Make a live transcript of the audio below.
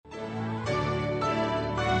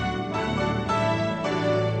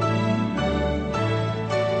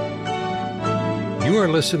You are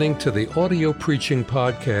listening to the audio preaching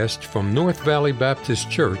podcast from North Valley Baptist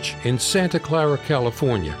Church in Santa Clara,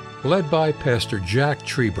 California, led by Pastor Jack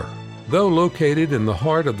Trieber. Though located in the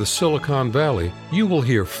heart of the Silicon Valley, you will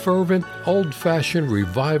hear fervent, old-fashioned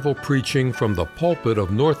revival preaching from the pulpit of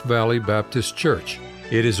North Valley Baptist Church.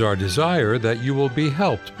 It is our desire that you will be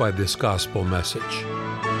helped by this gospel message.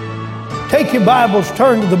 Take your Bibles,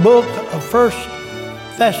 turn to the book of 1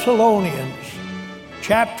 Thessalonians,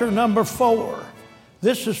 chapter number 4.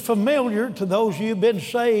 This is familiar to those of you who've been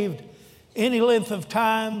saved any length of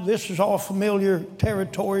time. This is all familiar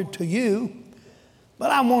territory to you. But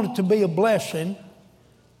I want it to be a blessing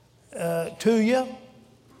to you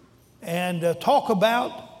and talk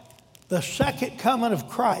about the second coming of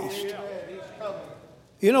Christ.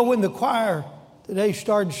 You know, when the choir today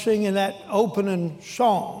started singing that opening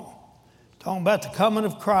song, talking about the coming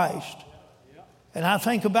of Christ, and I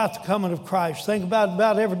think about the coming of Christ, think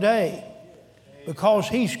about every day, because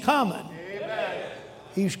He's coming.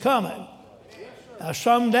 He's coming. Now,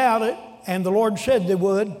 some doubt it, and the Lord said they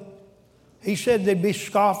would. He said there'd be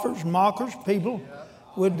scoffers, mockers, people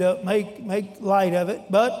would make light of it,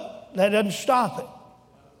 but that doesn't stop it.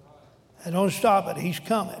 That don't stop it. He's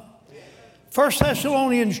coming. 1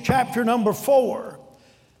 Thessalonians chapter number 4.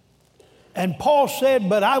 And Paul said,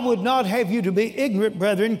 "But I would not have you to be ignorant,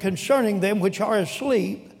 brethren, concerning them which are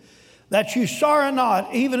asleep, that you sorrow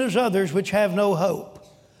not, even as others which have no hope.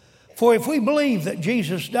 For if we believe that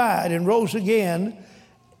Jesus died and rose again,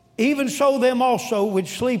 even so them also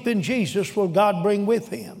which sleep in Jesus will God bring with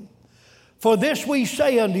Him. For this we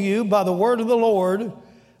say unto you by the word of the Lord,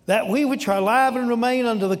 that we which are alive and remain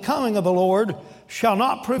unto the coming of the Lord shall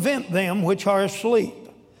not prevent them which are asleep.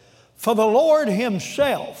 For the Lord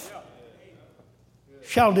Himself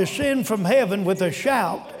shall descend from heaven with a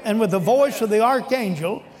shout, and with the voice of the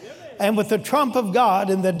archangel, and with the trump of God,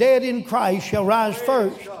 and the dead in Christ shall rise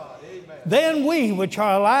first. Then we which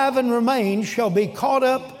are alive and remain shall be caught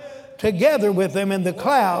up together with them in the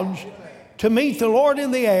clouds to meet the Lord in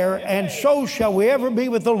the air, and so shall we ever be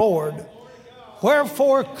with the Lord.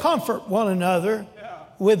 Wherefore comfort one another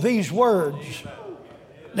with these words."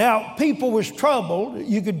 Now, people was troubled.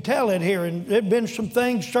 You could tell it here, and there'd been some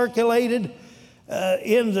things circulated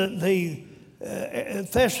in the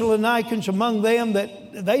Thessalonians among them that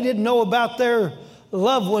they didn't know about their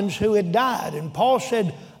loved ones who had died. And Paul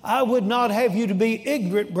said, "I would not have you to be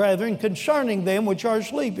ignorant, brethren, concerning them which are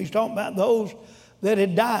asleep." He's talking about those that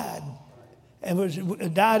had died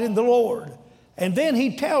and died in the Lord. And then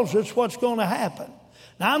he tells us what's going to happen.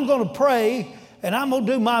 Now, I'm going to pray, and I'm going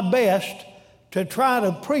to do my best to try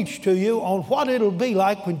to preach to you on what it'll be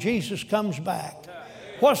like when Jesus comes back.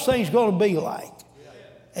 What's things going to be like?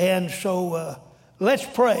 And so let's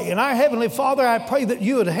pray. And our Heavenly Father, I pray that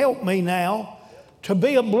you would help me now to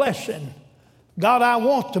be a blessing. God, I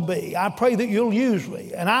want to be. I pray that you'll use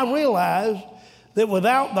me. And I realize that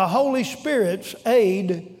without the Holy Spirit's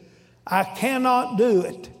aid, I cannot do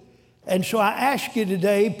it. And so I ask you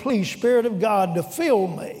today, please, Spirit of God, to fill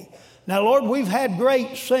me. Now, Lord, we've had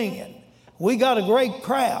great singing. We got a great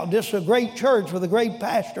crowd. This is a great church with a great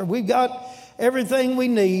pastor. We've got everything we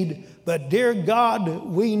need. But dear God,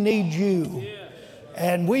 we need you.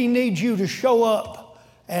 And we need you to show up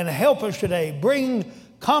and help us today. Bring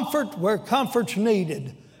comfort where comfort's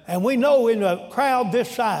needed. And we know in a crowd this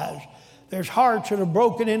size, there's hearts that are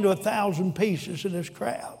broken into 1,000 pieces in this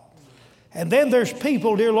crowd. And then there's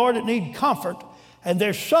people, dear Lord, that need comfort. And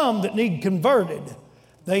there's some that need converted.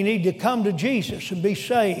 They need to come to Jesus and be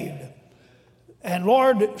saved. And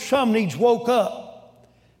Lord, some needs woke up.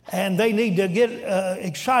 And they need to get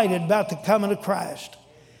excited about the coming of Christ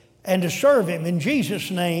and to serve Him. In Jesus'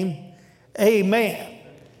 name, amen.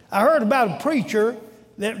 I heard about a preacher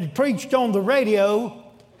that preached on the radio.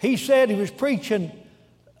 He said he was preaching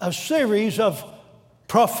a series of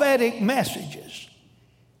prophetic messages.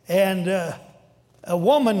 And a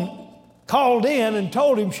woman called in and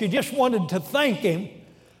told him she just wanted to thank him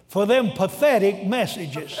for them pathetic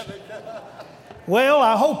messages. Well,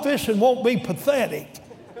 I hope this one won't be pathetic.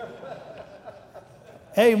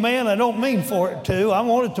 Amen. I don't mean for it to. I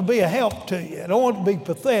want it to be a help to you. I don't want it to be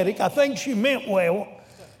pathetic. I think she meant well,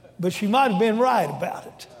 but she might have been right about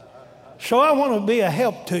it. So I want to be a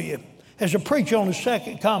help to you as a preacher on the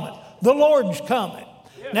second coming. The Lord's coming.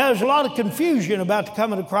 Now, there's a lot of confusion about the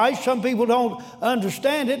coming of Christ. Some people don't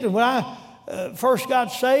understand it. And when I first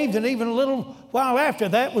got saved, and even a little while after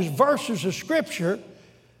that, was verses of Scripture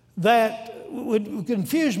that would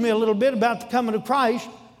confuse me a little bit about the coming of Christ.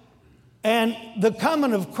 And the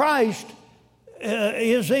coming of Christ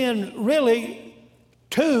is in really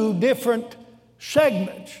two different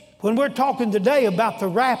segments. When we're talking today about the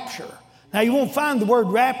rapture, Now, you won't find the word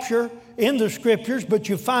rapture in the Scriptures, but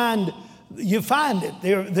you find it.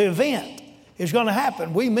 The event is going to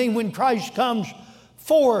happen. We mean when Christ comes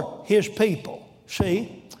for His people,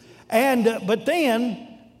 see? And but then,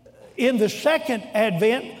 in the second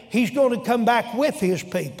advent, He's going to come back with His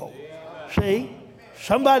people, see?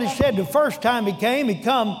 Somebody said the first time He came, He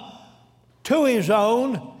come to His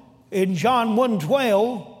own in John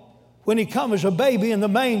 1:12, when He come as a baby in the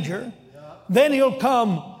manger. Then He'll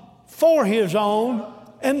come for His own,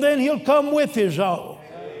 and then He'll come with His own.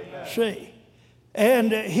 See?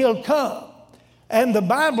 And He'll come. And the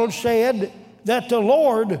Bible said that the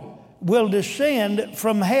Lord will descend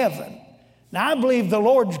from heaven. Now, I believe the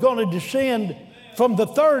Lord's going to descend from the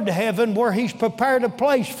third heaven where He's prepared a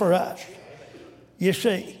place for us. You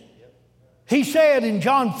see? He said in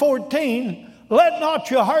John 14, "Let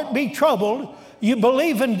not your heart be troubled. You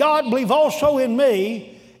believe in God, believe also in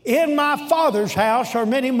me. In my Father's house are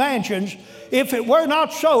many mansions. If it were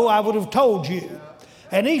not so, I would have told you."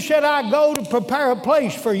 And He said, "I go to prepare a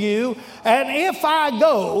place for you. And if I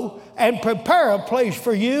go and prepare a place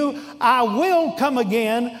for you, I will come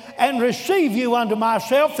again and receive you unto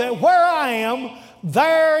myself, that where I am,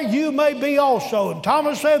 there you may be also." And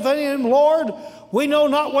Thomas saith unto Him, "Lord, we know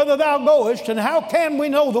not whither thou goest, and how can we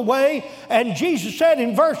know the way?" And Jesus said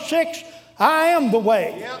in verse 6, "I am the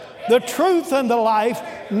way, the truth, and the life.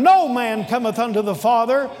 No man cometh unto the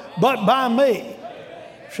Father but by me."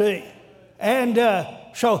 See? And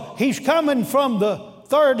so He's coming from the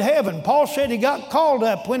third heaven. Paul said he got called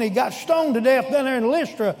up when he got stoned to death down there in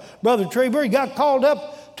Lystra, Brother Trieber. He got called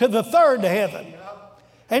up to the third heaven.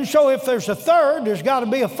 And so if there's a third, there's got to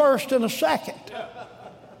be a first and a second.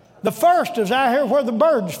 The first is out here where the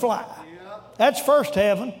birds fly. That's first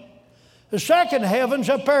heaven. The second heaven's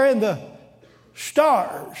up there in the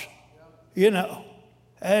stars, you know.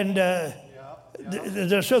 And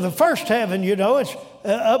so the first heaven, you know, it's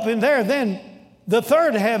up in there. Then the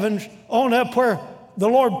third heaven's on up where the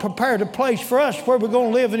Lord prepared a place for us where we're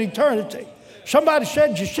going to live in eternity. Somebody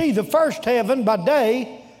said, you see the first heaven by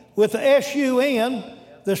day with the S-U-N,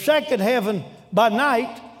 the second heaven by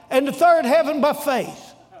night, and the third heaven by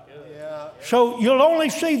faith. So you'll only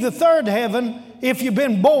see the third heaven if you've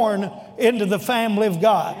been born into the family of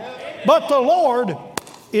God. But the Lord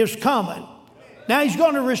is coming. Now He's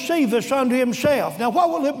going to receive us unto Himself. Now what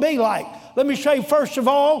will it be like? Let me say first of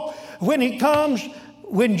all, when He comes,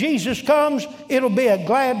 when Jesus comes, it'll be a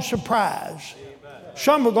glad surprise.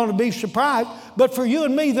 Some are going to be surprised, but for you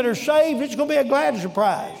and me that are saved, it's going to be a glad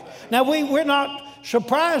surprise. Now we're not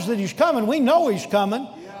surprised that He's coming. We know He's coming,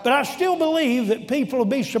 but I still believe that people will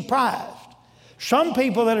be surprised. Some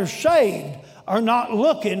people that are saved are not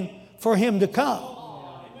looking for Him to come.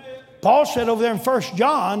 Paul said over there in 1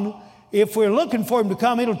 John, if we're looking for Him to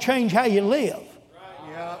come, it'll change how you live.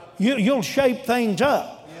 You'll shape things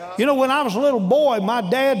up. You know, when I was a little boy, my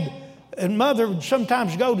dad and mother would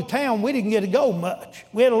sometimes go to town. We didn't get to go much.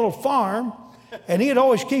 We had a little farm, and He'd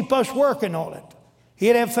always keep us working on it.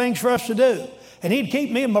 He'd have things for us to do. And He'd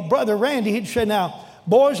keep me and my brother Randy. He'd say, "Now,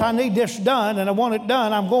 boys, I need this done, and I want it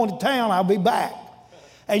done. I'm going to town. I'll be back."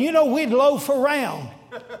 And, you know, we'd loaf around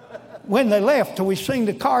when they left till we seen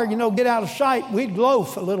the car, you know, get out of sight. We'd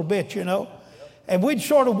loaf a little bit, you know. And we'd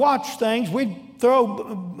sort of watch things. We'd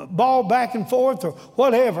throw ball back and forth or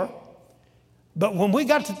whatever. But when we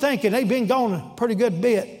got to thinking they'd been gone a pretty good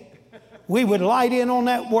bit, we would light in on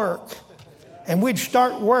that work. And we'd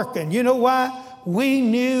start working. You know why? We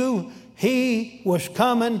knew He was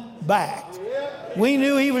coming back. We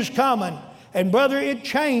knew He was coming. And brother, it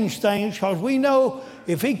changed things, because we know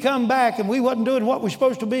if He come back and we wasn't doing what we're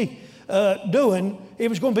supposed to be doing, it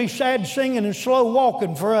was going to be sad singing and slow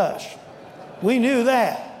walking for us. We knew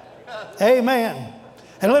that. Amen.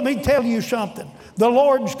 And let me tell you something. The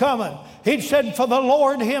Lord's coming. He said, "For the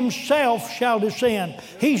Lord Himself shall descend."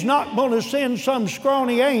 He's not going to send some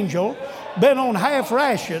scrawny angel, been on half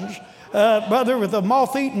rations, brother, with a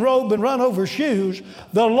moth-eaten robe and run over shoes.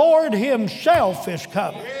 The Lord Himself is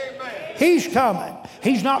coming. He's coming.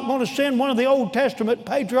 He's not going to send one of the Old Testament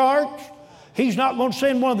patriarchs. He's not going to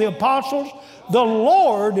send one of the apostles. The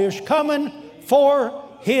Lord is coming for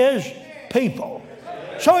His people.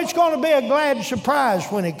 So it's going to be a glad surprise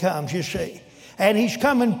when He comes, you see. And He's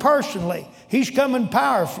coming personally. He's coming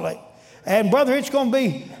powerfully. And brother, it's going to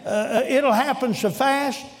be, it'll happen so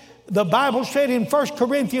fast. The Bible said in 1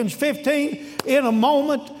 Corinthians 15, in a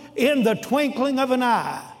moment, in the twinkling of an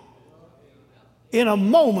eye. In a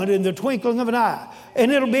moment, in the twinkling of an eye.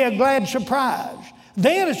 And it'll be a glad surprise.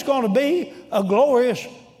 Then it's going to be a glorious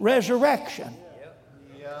resurrection.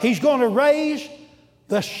 He's going to raise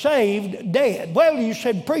the saved dead. Well, you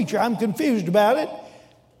said, "Preacher, I'm confused about it."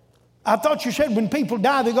 I thought you said when people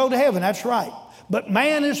die, they go to heaven. That's right. But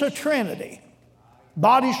man is a trinity.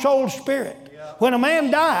 Body, soul, spirit. When a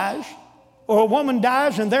man dies or a woman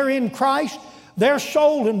dies and they're in Christ, their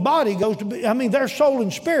soul and body goes to be, their soul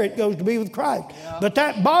and spirit goes to be with Christ. But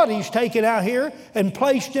that body's taken out here and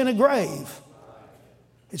placed in a grave.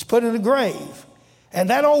 It's put in a grave. And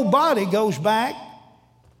that old body goes back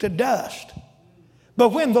to dust. But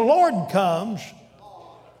when the Lord comes,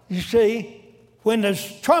 you see, when the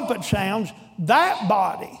trumpet sounds, that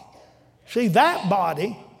body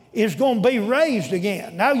is going to be raised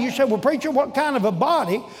again. Now you say, well, preacher, what kind of a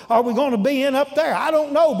body are we going to be in up there? I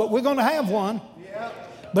don't know, but we're going to have one. Yeah.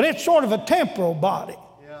 But it's sort of a temporal body.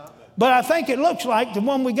 Yeah. But I think it looks like the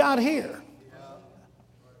one we got here. Yeah.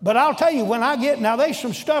 But I'll tell you, when I get, now there's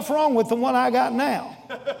some stuff wrong with the one I got now.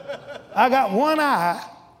 I got one eye,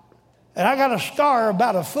 and I got a scar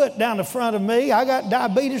about a foot down the front of me. I got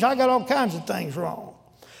diabetes. I got all kinds of things wrong.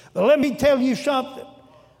 But let me tell you something.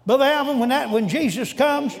 Brother Alvin, when Jesus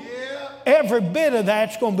comes, every bit of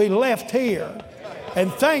that's going to be left here.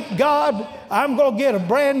 And thank God I'm going to get a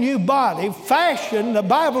brand new body, fashioned, the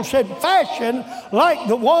Bible said, fashioned like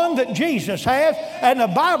the one that Jesus has. And the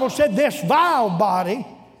Bible said this vile body,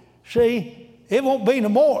 see, it won't be no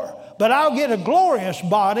more. But I'll get a glorious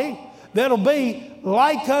body that'll be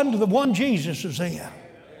like unto the one Jesus is in.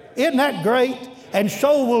 Isn't that great? And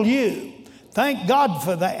so will you. Thank God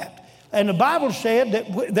for that. And the Bible said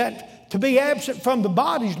that to be absent from the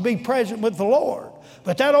body is to be present with the Lord.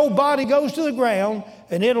 But that old body goes to the ground,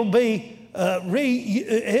 and it'll be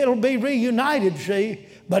reunited, see.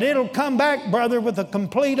 But it'll come back, brother, with a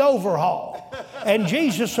complete overhaul. And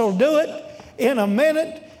Jesus will do it in a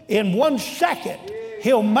minute, in 1 second.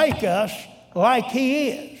 He'll make us like He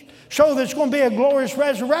is. So there's going to be a glorious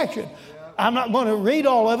resurrection. I'm not going to read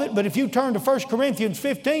all of it, but if you turn to 1 Corinthians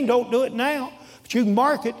 15, don't do it now, but you can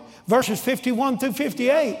mark it. Verses 51 through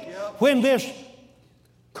 58, when this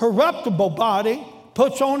corruptible body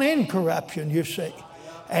puts on incorruption, you see.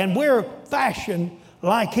 And we're fashioned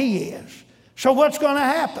like He is. So what's going to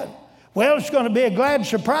happen? Well, it's going to be a glad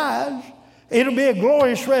surprise. It'll be a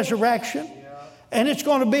glorious resurrection. And it's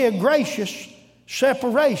going to be a gracious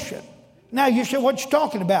separation. Now you say, what you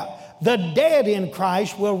talking about? The dead in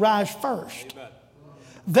Christ will rise first. Amen.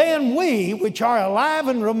 Then we, which are alive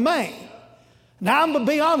and remain. Now, I'm going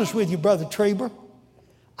to be honest with you, Brother Trieber.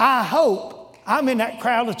 I hope I'm in that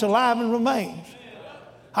crowd that's alive and remains.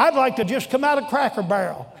 I'd like to just come out of Cracker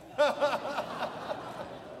Barrel.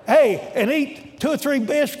 Hey, and eat 2 or 3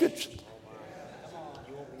 biscuits.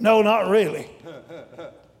 No, not really.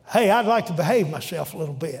 Hey, I'd like to behave myself a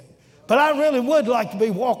little bit. But I really would like to be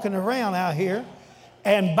walking around out here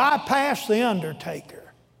and bypass the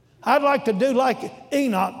undertaker. I'd like to do like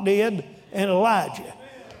Enoch did and Elijah.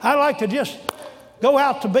 I'd like to just go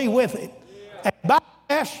out to be with Him and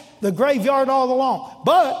bypass the graveyard all along.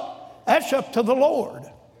 But that's up to the Lord.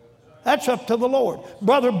 That's up to the Lord.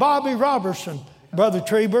 Brother Bobby Robertson, Brother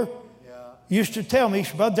Trieber, used to tell me, he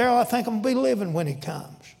said, Brother Darrell, I think I'm going to be living when He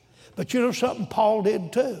comes. But you know something? Paul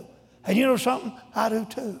did too. And you know something? I do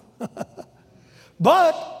too.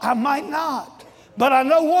 But I might not. But I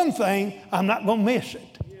know one thing, I'm not going to miss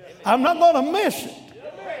it. I'm not going to miss it.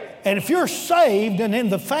 And if you're saved and in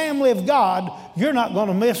the family of God, you're not going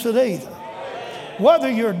to miss it either.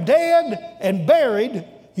 Whether you're dead and buried,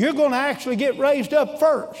 you're going to actually get raised up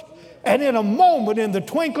first. And in a moment, in the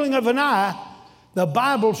twinkling of an eye, the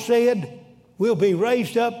Bible said we'll be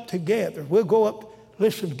raised up together. We'll go up,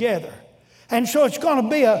 listen, together. And so it's going to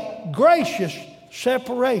be a gracious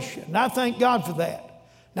separation. And I thank God for that.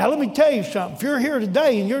 Now let me tell you something. If you're here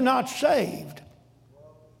today and you're not saved,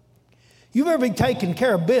 you better be taking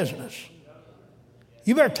care of business.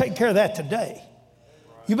 You better take care of that today.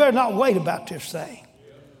 You better not wait about this thing,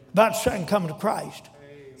 about the second coming of Christ.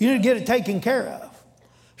 You need to get it taken care of.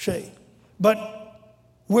 See, but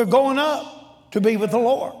we're going up to be with the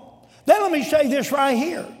Lord. Then let me say this right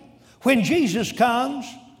here. When Jesus comes,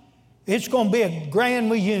 it's going to be a grand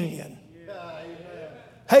reunion.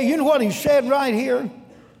 Hey, you know what He said right here?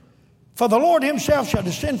 For the Lord Himself shall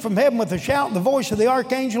descend from heaven with a shout and the voice of the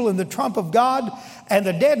archangel and the trump of God, and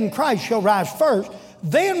the dead in Christ shall rise first.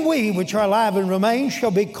 Then we, which are alive and remain,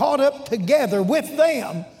 shall be caught up together with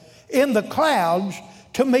them in the clouds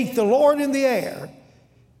to meet the Lord in the air.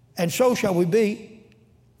 And so shall we be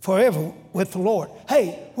forever with the Lord.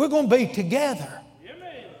 Hey, we're going to be together.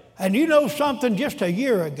 And you know something? Just a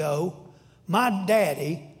year ago, my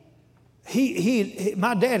daddy,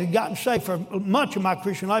 my dad had gotten saved. For much of my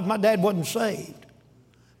Christian life, my dad wasn't saved.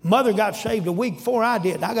 Mother got saved a week before I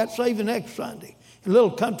did. I got saved the next Sunday in a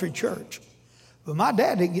little country church. But my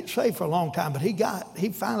dad didn't get saved for a long time, but he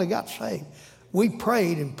finally got saved. We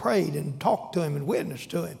prayed and talked to him and witnessed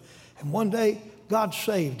to him. And one day, God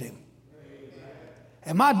saved him.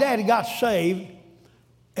 And my daddy got saved,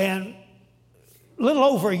 and a little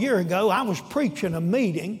over a year ago, I was preaching a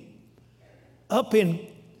meeting up in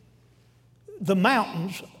the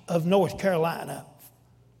mountains of North Carolina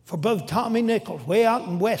for Brother Tommy Nichols, way out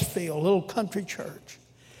in Westfield, a little country church.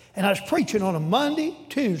 And I was preaching on a Monday,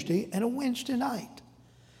 Tuesday, and a Wednesday night.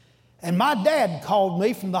 And my dad called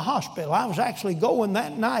me from the hospital. I was actually going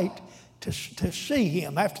that night to see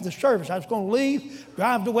him after the service. I was going to leave,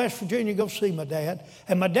 drive to West Virginia, go see my dad.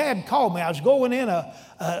 And my dad called me. I was going in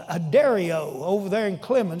a Dario over there in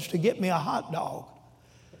Clemens to get me a hot dog.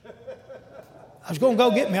 I was going to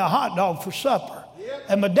go get me a hot dog for supper.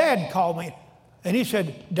 And my dad called me, and he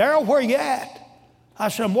said, "Darrell, where you at?" I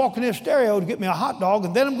said, "I'm walking this Dario to get me a hot dog,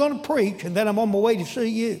 and then I'm going to preach, and then I'm on my way to see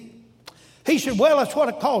you." He said, "Well, that's what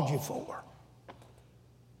I called you for.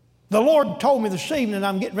 The Lord told me this evening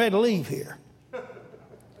I'm getting ready to leave here."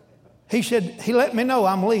 He said, he let me know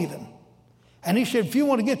I'm leaving. And he said, "If you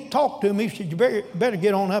want to get to talk to him," he said, "you better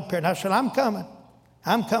get on up here." And I said, "I'm coming.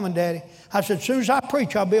 I'm coming, Daddy." I said, "As soon as I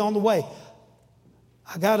preach, I'll be on the way."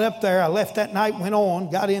 I got up there. I left that night, went on,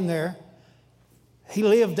 got in there. He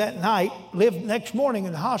lived that night, lived next morning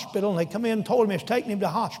in the hospital, and they come in and told him it's taking him to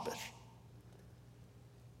hospice.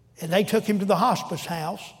 And they took him to the hospice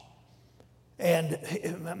house, and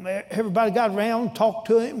everybody got around and talked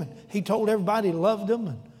to him, and he told everybody he loved them,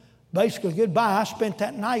 and basically goodbye. I spent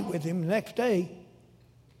that night with him. The next day,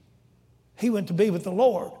 he went to be with the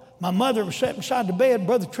Lord. My mother was sitting beside the bed.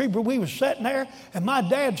 Brother Trieber, we was sitting there, and my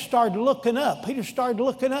dad started looking up. He just started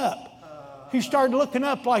looking up. He started looking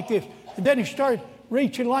up like this, and then he started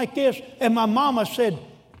reaching like this, and my mama said,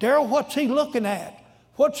 "Darrell, what's he looking at?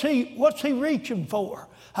 What's he reaching for?"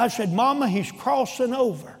 I said, "Mama, he's crossing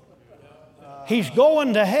over. He's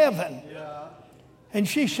going to heaven." And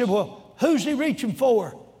she said, "Well, who's he reaching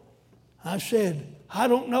for?" I said, "I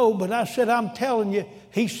don't know, but I said, I'm telling you,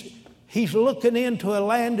 he's looking into a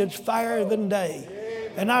land that's fairer than day."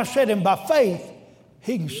 And I said, and by faith,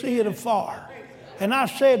 he can see it afar. And I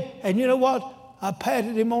said, and you know what? I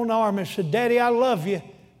patted him on the arm and said, "Daddy, I love you.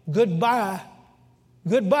 Goodbye.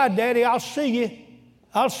 Goodbye, Daddy. I'll see you.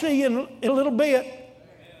 I'll see you in a little bit."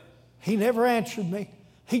 He never answered me.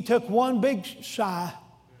 He took one big sigh,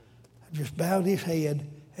 just bowed his head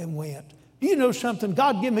and went. Do you know something?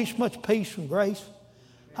 God gave me so much peace and grace.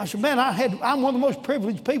 I said, man, I'm one of the most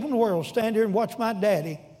privileged people in the world, stand here and watch my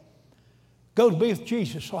daddy go to be with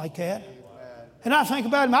Jesus like that. And I think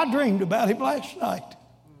about him. I dreamed about him last night.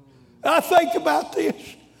 I think about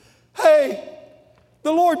this. Hey,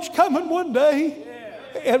 the Lord's coming one day,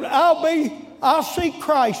 and I'll see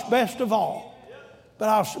Christ best of all.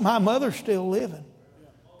 But my mother's still living.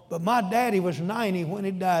 But my daddy was 90 when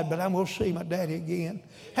he died, but I'm going to see my daddy again.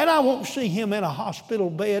 And I won't see him in a hospital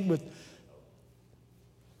bed with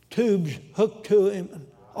tubes hooked to him and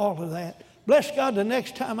all of that. Bless God, the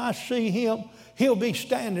next time I see him, he'll be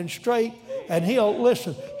standing straight, and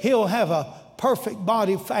he'll have a perfect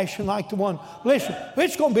body fashioned like the one. Listen,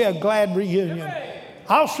 it's going to be a glad reunion.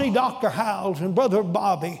 I'll see Dr. Howells and Brother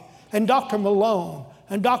Bobby and Dr. Malone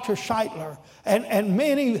and Dr. Seitler and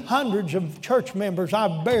many hundreds of church members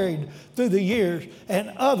I've buried through the years,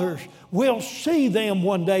 and others. We'll see them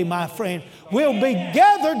one day, my friend. We'll be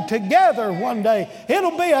gathered together one day.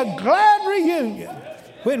 It'll be a glad reunion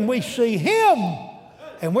when we see him.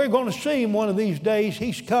 And we're going to see him one of these days.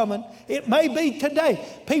 He's coming. It may be today.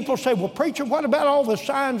 People say, "Well, preacher, what about all the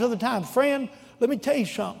signs of the times?" Friend, let me tell you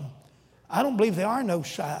something. I don't believe there are no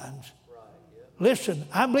signs. Listen,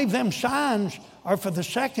 I believe them signs are for the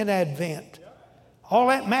second advent. All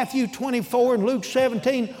that Matthew 24 and Luke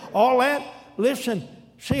 17, all that, listen,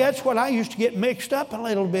 see, that's what I used to get mixed up a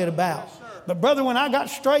little bit about. But brother, when I got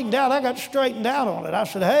straightened out on it. I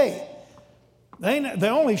said, hey, the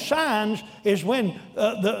only signs is when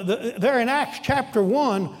they're in Acts chapter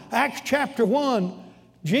 1. Acts chapter 1,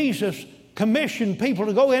 Jesus commissioned people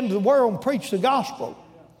to go into the world and preach the gospel.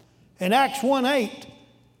 In Acts 1:8,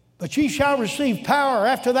 "But ye shall receive power.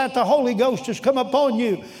 After that the Holy Ghost has come upon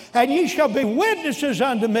you. And ye shall be witnesses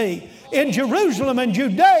unto me in Jerusalem and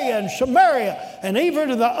Judea and Samaria and even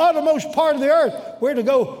to the uttermost part of the earth." We're to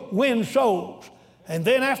go win souls. And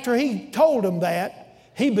then after he told them that,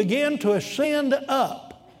 he began to ascend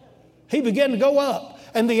up. He began to go up.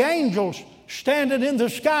 And the angels standing in the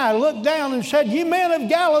sky looked down and said, "Ye men of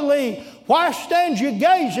Galilee, why stand you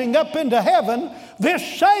gazing up into heaven? This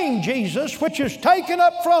same Jesus, which is taken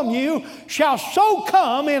up from you, shall so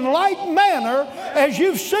come in like manner as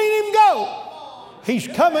you've seen him go." He's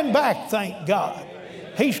coming back, thank God.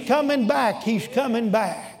 He's coming back. He's coming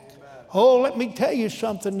back. Oh, let me tell you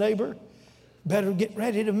something, neighbor. Better get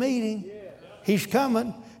ready to meet Him. He's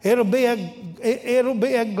coming. It'll be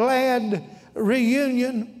a glad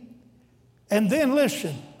reunion. And then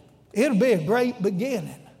listen, it'll be a great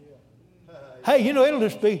beginning. Hey, you know, it'll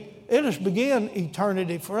just begin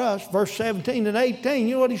eternity for us. Verse 17 and 18,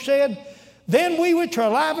 you know what he said? Then we which are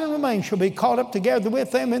alive and remain shall be caught up together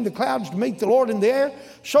with them in the clouds to meet the Lord in the air.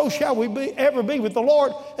 So shall we ever be with the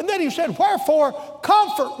Lord. And then he said, wherefore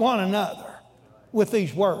comfort one another with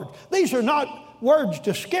these words. These are not words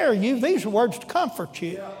to scare you. These are words to comfort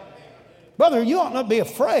you. Brother, you ought not be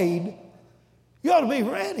afraid. You ought to be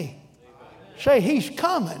ready. Say, He's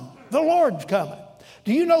coming. The Lord's coming.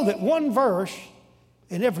 Do you know that one verse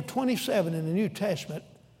in every 27 in the New Testament,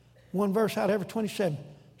 one verse out of every 27,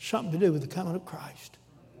 something to do with the coming of Christ?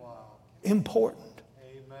 Wow. Important.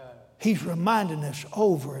 Amen. He's reminding us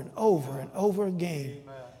over and over and over again,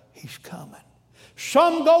 amen, He's coming.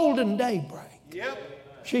 Some golden daybreak, yep,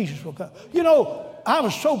 Jesus will come. You know, I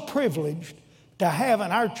was so privileged to have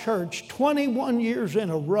in our church 21 years in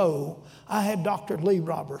a row, I had Dr. Lee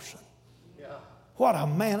Robertson. Yeah. What a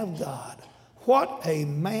man of God. What a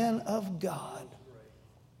man of God.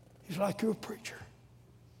 He's like your preacher,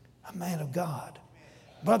 a man of God.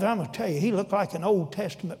 Brother, I'm going to tell you, he looked like an Old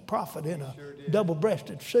Testament prophet in a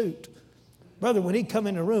double-breasted suit. Brother, when he come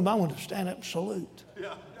in the room, I wanted to stand up and salute.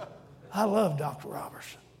 I love Dr.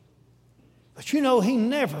 Robertson. But you know, he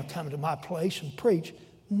never come to my place and preach.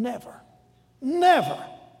 Never. Never.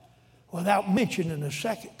 Without mentioning the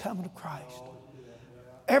second coming of Christ.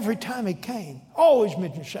 Every time he came, always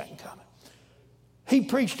mentioned the second coming. He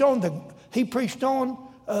preached on,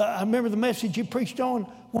 I remember the message he preached on,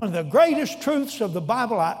 one of the greatest truths of the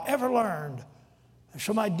Bible I ever learned. And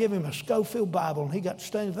somebody gave him a Schofield Bible, and he got to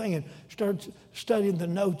study the thing and started studying the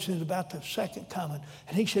notes about the second coming.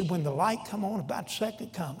 And he said, when the light come on about the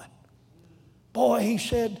second coming, boy, he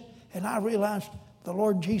said, and I realized the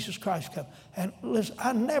Lord Jesus Christ come. And listen,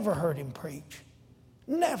 I never heard him preach,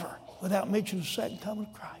 never, without mentioning the second coming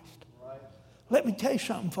of Christ. Right. Let me tell you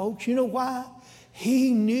something, folks. You know why?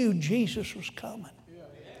 He knew Jesus was coming.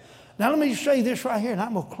 Now let me say this right here, and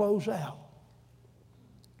I'm going to close out.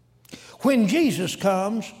 When Jesus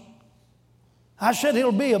comes, I said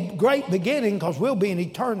it'll be a great beginning because we'll be in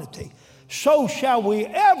eternity. So shall we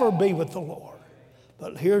ever be with the Lord.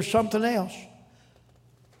 But here's something else.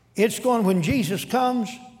 When Jesus comes,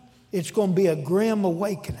 it's going to be a grim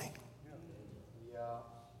awakening.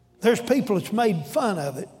 There's people that's made fun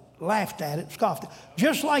of it, laughed at it, scoffed at it,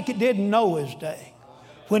 just like it did in Noah's day.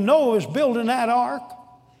 When Noah was building that ark,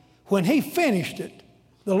 when he finished it,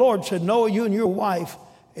 the Lord said, Noah, you and your wife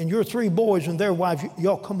and your 3 boys and their wives,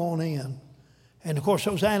 y'all come on in. And of course,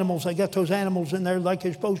 those animals, they got those animals in there like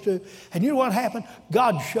they're supposed to. And you know what happened?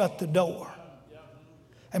 God shut the door.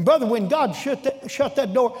 And brother, when God shut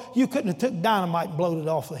that door, you couldn't have took dynamite and blown it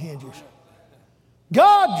off the hinges.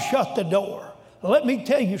 God shut the door. Let me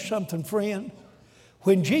tell you something, friend.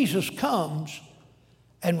 When Jesus comes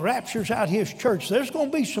and raptures out His church, there's going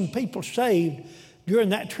to be some people saved during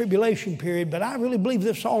that tribulation period, but I really believe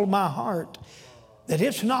this all of my heart, that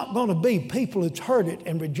it's not going to be people that's heard it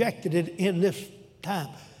and rejected it in this time.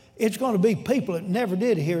 It's going to be people that never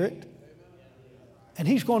did hear it. And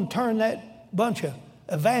He's going to turn that bunch of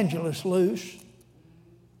evangelists loose.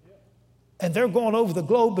 And they're going over the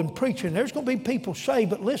globe and preaching. There's going to be people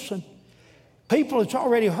saved, but listen, people that's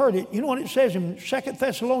already heard it. You know what it says in 2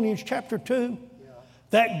 Thessalonians chapter 2?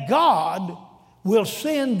 That God will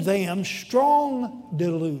send them strong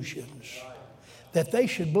delusions that they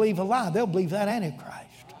should believe a lie. They'll believe that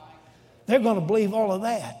Antichrist. They're going to believe all of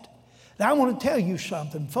that. Now, I want to tell you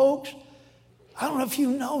something, folks. I don't know if you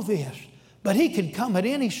know this, but He can come at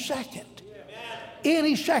any second.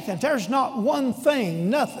 Any second. There's not one thing,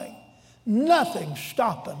 nothing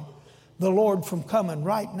stopping the Lord from coming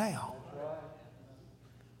right now.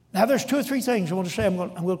 Now, there's 2 or 3 things I want to say. I'm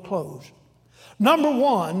going to close. Number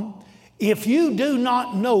one, if you do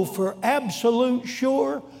not know for absolute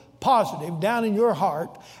sure, positive down in your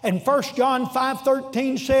heart, and 1 John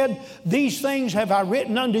 5:13 said, these things have I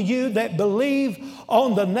written unto you that believe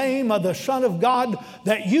on the name of the Son of God,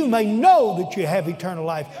 that you may know that you have eternal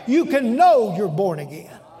life. You can know you're born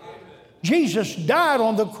again. Jesus died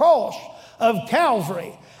on the cross of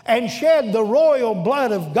Calvary and shed the royal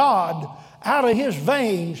blood of God out of His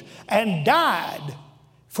veins and died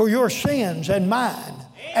for your sins and mine,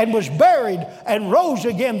 and was buried and rose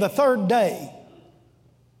again the 3rd day.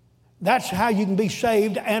 That's how you can be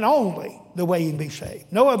saved, and only the way you can be saved.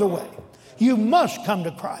 No other way. You must come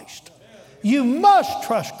to Christ. You must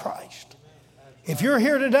trust Christ. If you're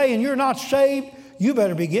here today and you're not saved, you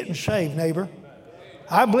better be getting saved, neighbor.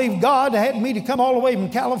 I believe God had me to come all the way from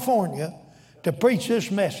California to preach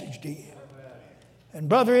this message to you. And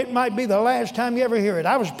brother, it might be the last time you ever hear it.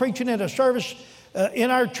 I was preaching at a service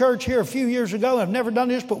in our church here a few years ago. I've never done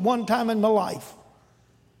this but one time in my life.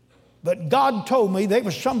 But God told me there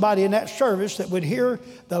was somebody in that service that would hear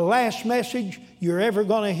the last message you're ever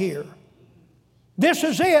going to hear. This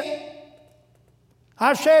is it.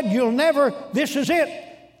 I said, this is it.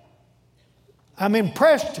 I'm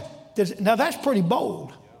impressed. Now that's pretty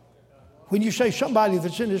bold. When you say somebody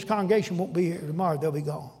that's in this congregation won't be here tomorrow, they'll be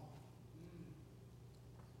gone.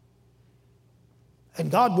 And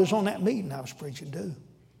God was on that meeting I was preaching to.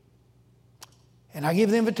 And I give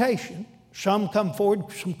the invitation. Some come forward,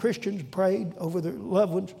 some Christians prayed over their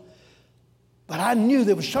loved ones. But I knew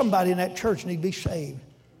there was somebody in that church that needed to be saved.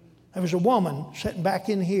 There was a woman sitting back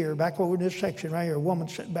in here, back over in this section right here, a woman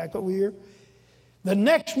sitting back over here. The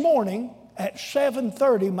next morning at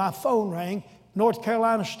 7:30, my phone rang, North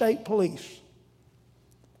Carolina State Police.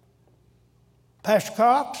 Pastor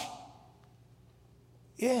Cox?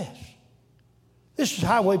 Yes. This is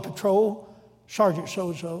Highway Patrol, Sergeant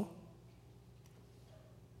so-and-so.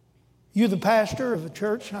 You the pastor of the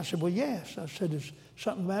church? And I said, well, yes. I said, is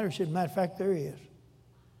something the matter? He said, matter of fact, there is.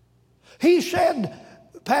 He said,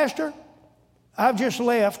 Pastor, I've just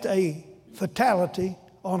left a fatality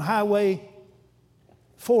on Highway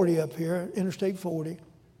 40 up here, Interstate 40.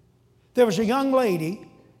 There was a young lady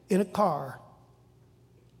in a car,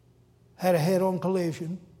 had a head-on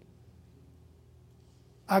collision.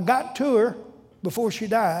 I got to her before she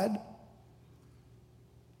died.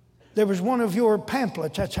 There was one of your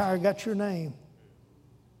pamphlets, that's how I got your name,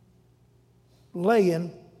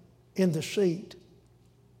 laying in the seat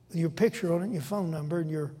with your picture on it, and your phone number, and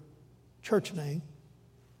your church name.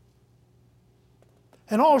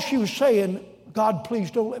 And all she was saying, God, please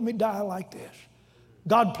don't let me die like this.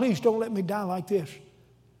 God, please don't let me die like this.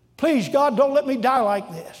 Please, God, don't let me die like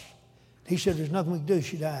this. He said, there's nothing we can do.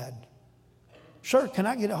 She died. Sir, can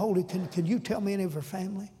I get a hold of you? Can you tell me any of her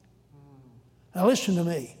family? Now listen to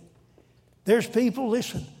me. There's people,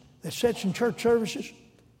 listen, that sits in church services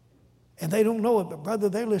and they don't know it, but brother,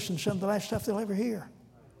 they listen to some of the last stuff they'll ever hear.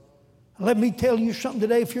 Let me tell you something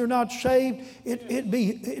today. If you're not saved,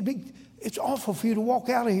 it's awful for you to walk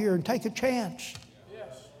out of here and take a chance.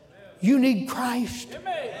 You need Christ.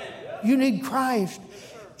 You need Christ.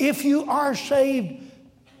 If you are saved,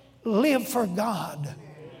 live for God.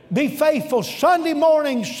 Be faithful. Sunday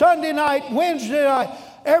morning, Sunday night, Wednesday night,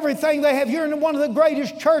 everything they have. You're in one of the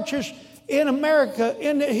greatest churches in America,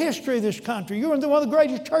 in the history of this country. You're in one of the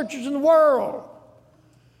greatest churches in the world.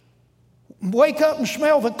 Wake up and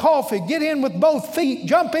smell the coffee. Get in with both feet.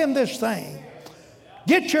 Jump in this thing.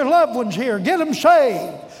 Get your loved ones here. Get them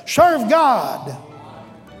saved. Serve God.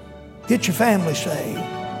 Get your family saved.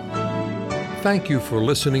 Thank you for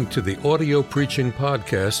listening to the audio preaching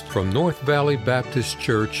podcast from North Valley Baptist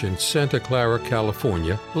Church in Santa Clara,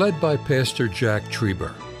 California, led by Pastor Jack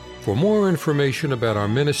Trieber. For more information about our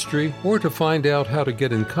ministry or to find out how to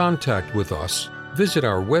get in contact with us, visit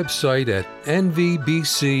our website at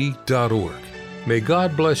nvbc.org. May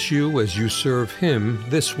God bless you as you serve Him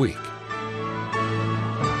this week.